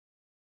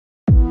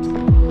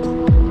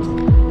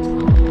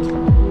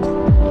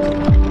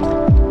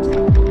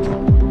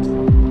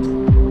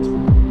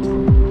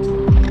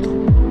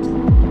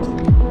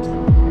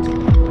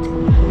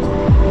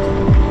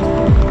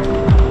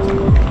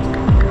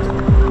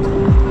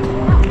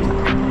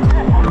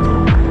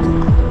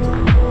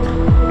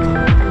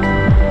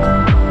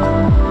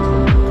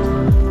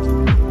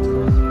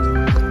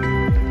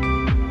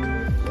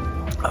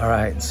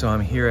So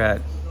I'm here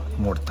at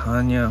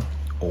Montagne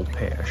aux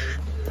Perches.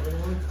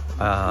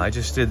 I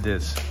just did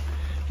this.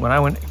 When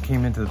I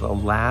came into the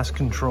last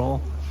control,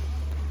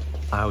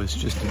 I was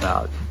just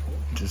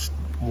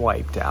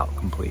wiped out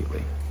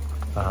completely.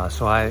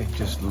 So I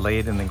just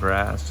laid in the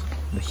grass.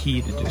 The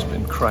heat had just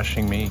been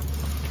crushing me.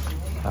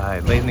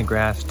 I laid in the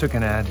grass, took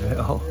an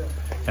Advil,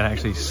 and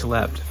actually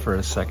slept for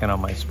a second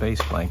on my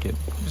space blanket,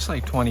 just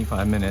like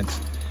 25 minutes.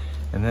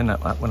 And then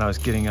when I was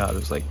getting up, it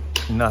was like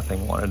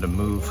nothing wanted to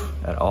move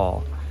at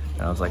all.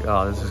 And I was like,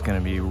 oh, this is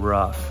gonna be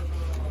rough.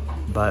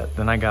 But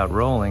then I got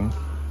rolling,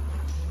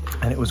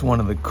 and it was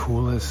one of the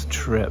coolest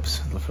trips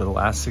for the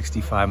last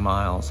 65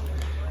 miles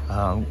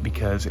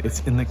because it's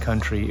in the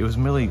country. It was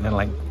really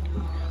like,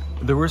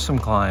 there were some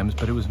climbs,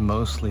 but it was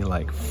mostly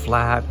like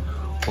flat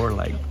or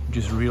like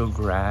just real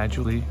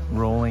gradually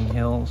rolling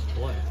hills.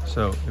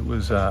 So it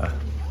was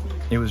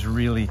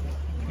really,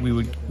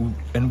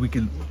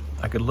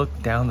 I could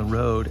look down the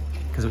road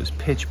because it was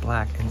pitch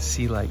black and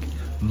see like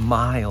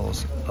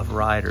miles of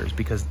riders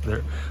because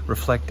their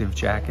reflective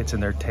jackets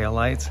and their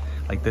taillights,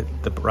 like the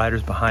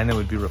riders behind them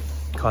would be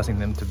causing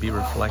them to be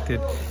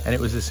reflected. And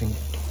it was this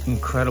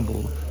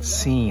incredible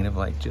scene of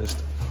like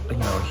just, you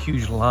know, a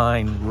huge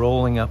line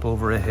rolling up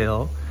over a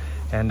hill.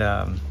 And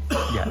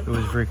yeah, it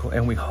was very cool.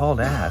 And we hauled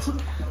ass.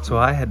 So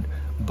I had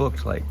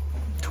booked like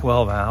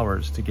 12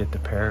 hours to get to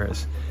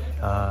Paris.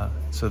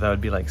 So that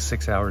would be like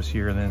 6 hours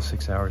here and then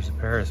 6 hours to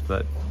Paris,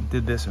 but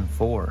did this in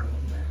 4.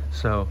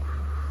 So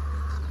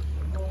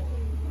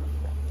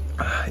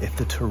if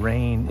the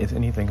terrain is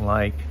anything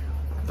like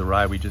the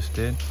ride we just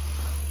did,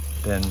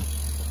 then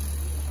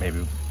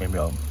maybe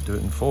I'll do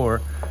it in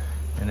 4.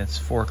 And it's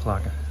 4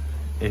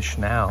 o'clock-ish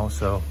now,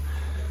 so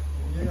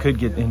we could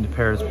get into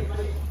Paris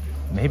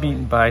maybe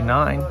by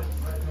 9.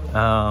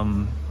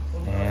 And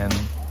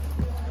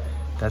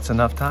that's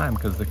enough time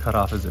because the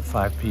cutoff is at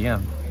 5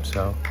 p.m.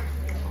 So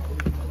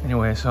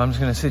anyway, so I'm just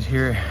gonna sit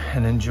here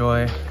and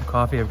enjoy the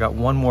coffee. I've got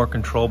one more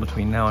control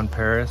between now and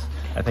Paris.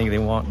 I think they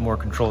want more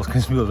controls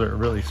because people are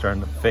really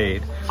starting to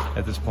fade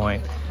at this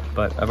point.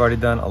 But I've already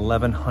done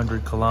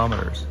 1,100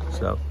 kilometers.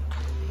 So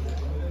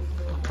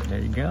there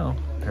you go.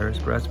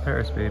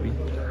 Paris-Brest-Paris, baby.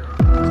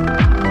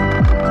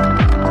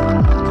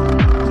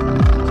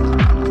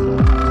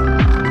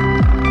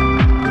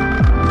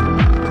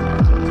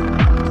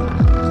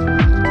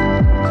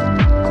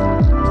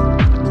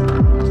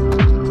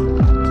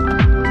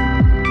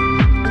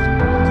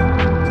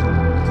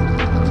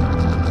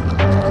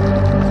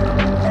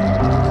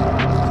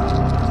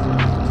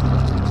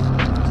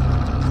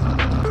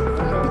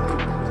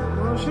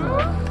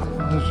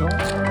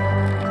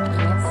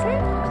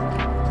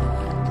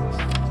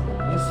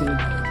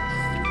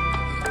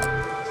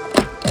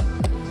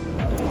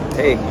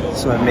 Hey,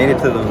 so I made it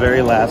to the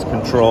very last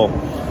control.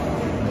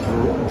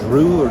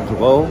 Drew, I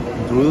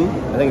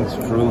think it's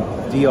Drew,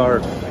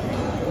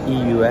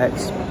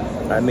 D-R-E-U-X.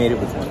 I made it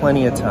with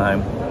plenty of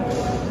time.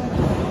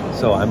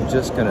 So I'm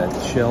just gonna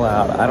chill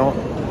out.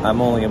 I'm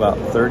only about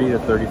 30 to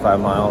 35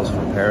 miles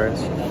from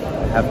Paris.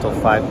 I have till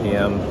 5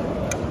 p.m.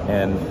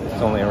 and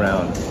it's only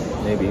around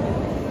maybe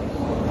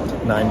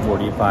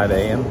 9:45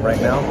 a.m.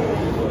 right now.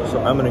 So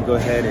I'm gonna go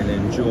ahead and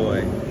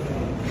enjoy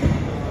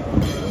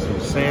some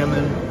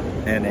salmon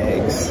and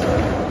eggs.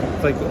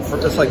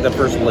 It's like the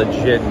first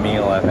legit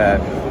meal I've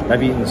had.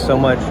 I've eaten so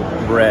much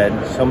bread,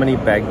 so many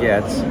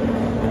baguettes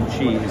and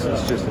cheese.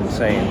 It's just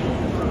insane.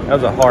 That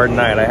was a hard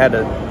night. I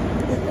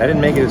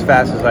didn't make it as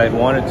fast as I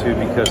wanted to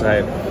because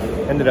I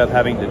ended up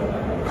having to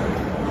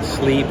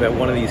sleep at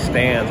one of these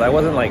stands. I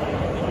wasn't like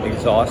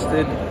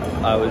exhausted.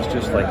 I was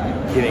just like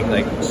getting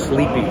like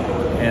sleepy,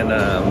 and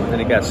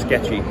then it got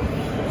sketchy.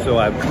 So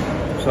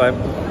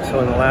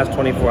in the last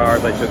 24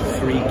 hours, I took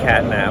 3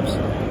 cat naps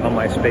on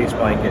my space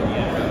blanket.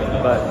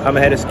 But I'm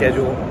ahead of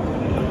schedule.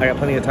 I got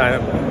plenty of time,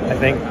 I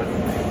think.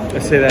 I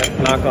say that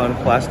knock on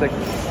plastic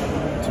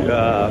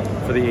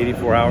for the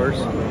 84 hours.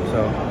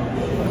 So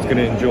I'm just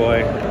gonna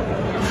enjoy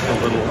a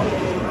little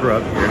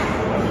grub here.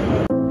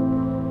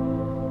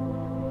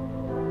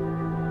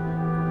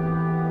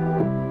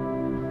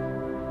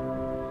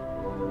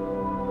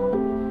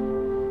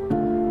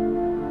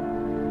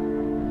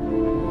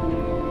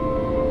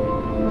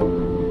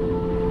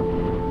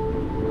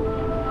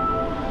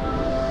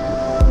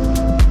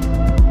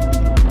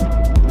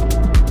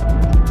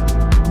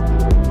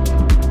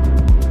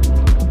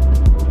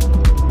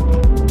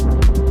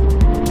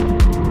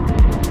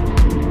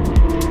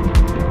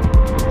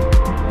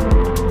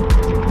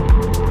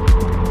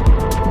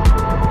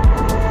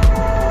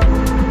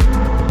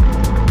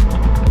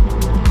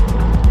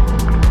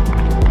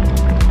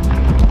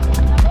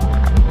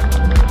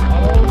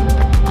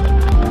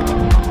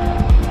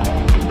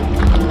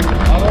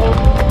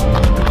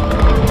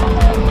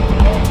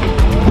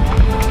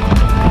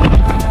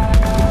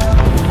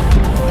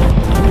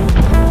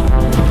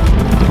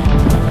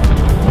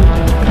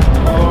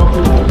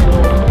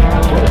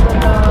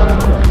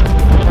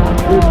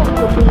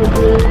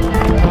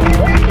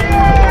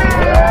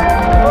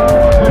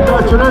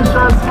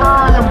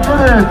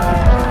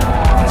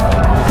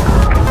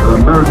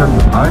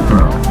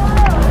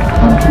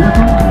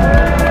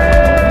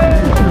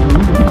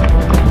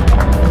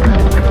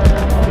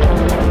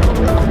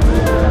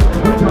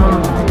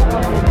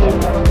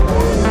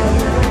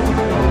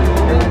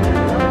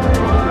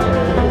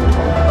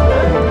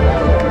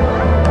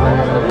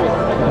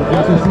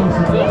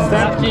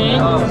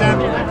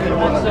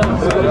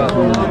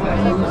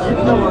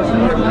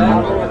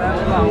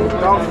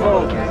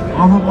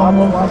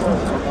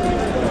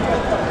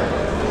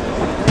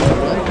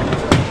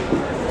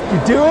 You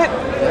do it?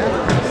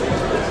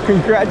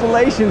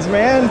 Congratulations,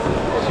 man.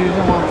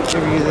 Susan wants to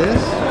give you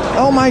this.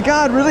 Oh my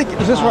God, really?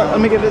 Is this right? Let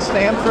me get this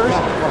stamp first.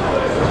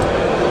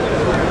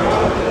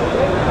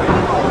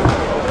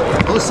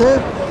 Français?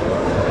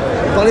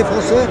 Parlez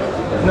français?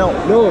 No.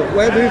 No.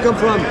 Where do you come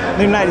from?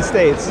 The United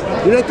States.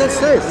 United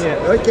States? Yeah.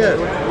 Okay.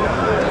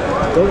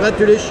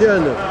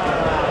 Congratulations.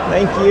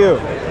 Thank you.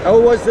 How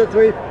was the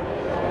trip?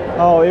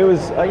 Oh, it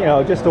was, you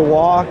know, just a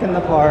walk in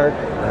the park.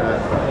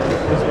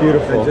 It was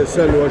beautiful. And the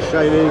sun was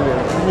shining.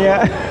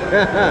 Yeah.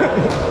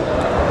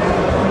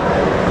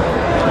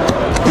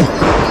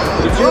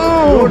 It's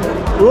your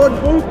road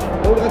book.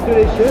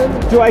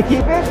 Congratulations. Do I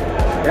keep it?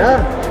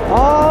 Yeah.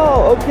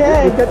 Oh,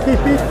 okay. You can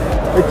keep it.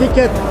 A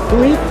ticket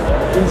to it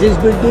in this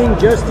building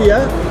just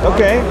here.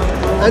 Okay.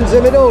 And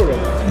the medal.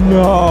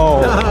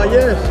 No. Ah,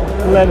 yes.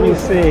 Let me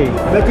see.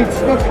 But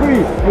it's not free.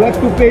 You have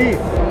to pay.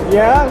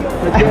 Yeah?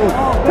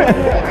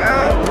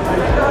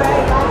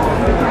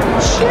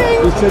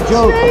 It's a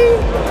joke.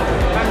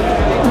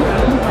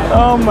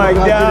 Oh my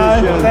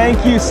God.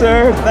 Thank you,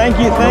 sir. Thank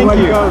you, thank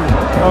you.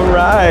 All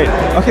right.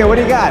 Okay, what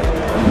do you got?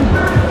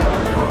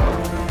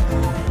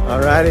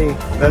 Alrighty,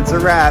 that's a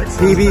wrap.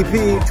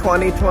 PvP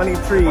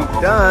 2023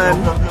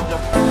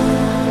 done.